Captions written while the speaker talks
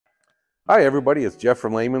Hi everybody, it's Jeff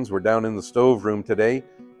from Layman's. We're down in the stove room today,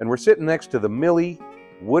 and we're sitting next to the Millie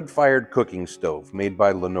wood-fired cooking stove made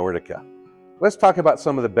by Nordica. Let's talk about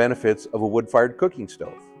some of the benefits of a wood-fired cooking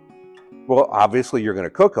stove. Well, obviously you're going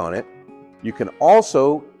to cook on it. You can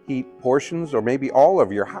also heat portions or maybe all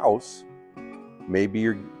of your house. Maybe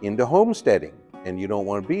you're into homesteading and you don't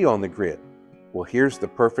want to be on the grid. Well, here's the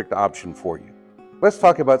perfect option for you. Let's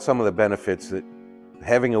talk about some of the benefits that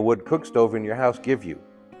having a wood cook stove in your house give you.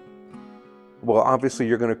 Well, obviously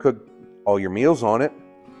you're going to cook all your meals on it.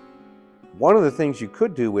 One of the things you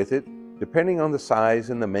could do with it, depending on the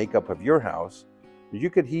size and the makeup of your house,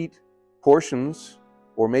 you could heat portions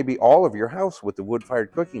or maybe all of your house with the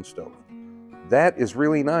wood-fired cooking stove. That is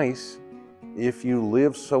really nice if you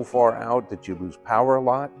live so far out that you lose power a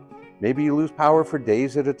lot. Maybe you lose power for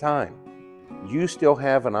days at a time. You still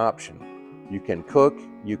have an option. You can cook,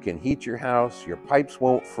 you can heat your house, your pipes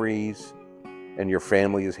won't freeze, and your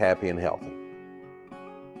family is happy and healthy.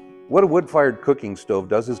 What a wood-fired cooking stove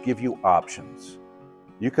does is give you options.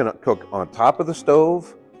 You can cook on top of the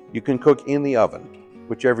stove, you can cook in the oven,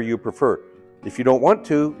 whichever you prefer. If you don't want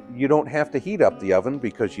to, you don't have to heat up the oven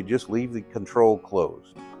because you just leave the control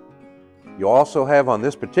closed. You also have on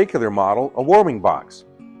this particular model a warming box.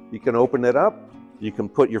 You can open it up, you can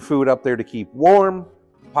put your food up there to keep warm,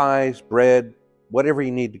 pies, bread, whatever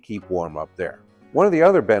you need to keep warm up there. One of the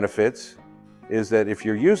other benefits is that if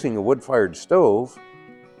you're using a wood-fired stove,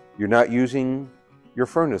 you're not using your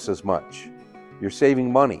furnace as much. You're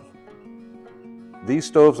saving money. These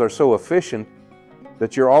stoves are so efficient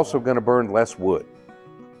that you're also going to burn less wood.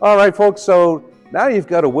 All right, folks, so now you've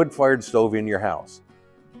got a wood-fired stove in your house.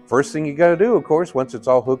 First thing you got to do, of course, once it's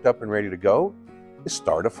all hooked up and ready to go, is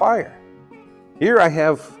start a fire. Here I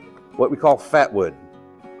have what we call fat wood.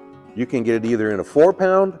 You can get it either in a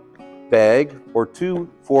 4-pound bag or 2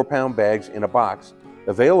 4-pound bags in a box,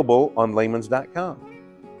 available on laymans.com.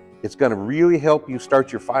 It's going to really help you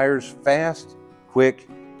start your fires fast, quick,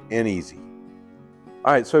 and easy.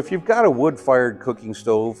 All right, so if you've got a wood-fired cooking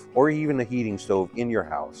stove or even a heating stove in your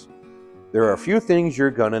house, there are a few things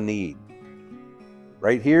you're going to need.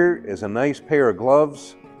 Right here is a nice pair of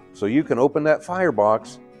gloves so you can open that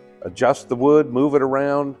firebox, adjust the wood, move it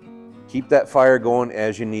around, keep that fire going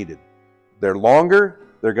as you need it. They're longer,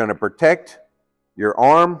 they're going to protect your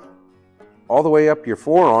arm all the way up your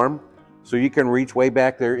forearm, so you can reach way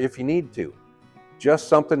back there if you need to. Just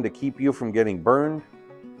something to keep you from getting burned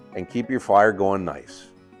and keep your fire going nice.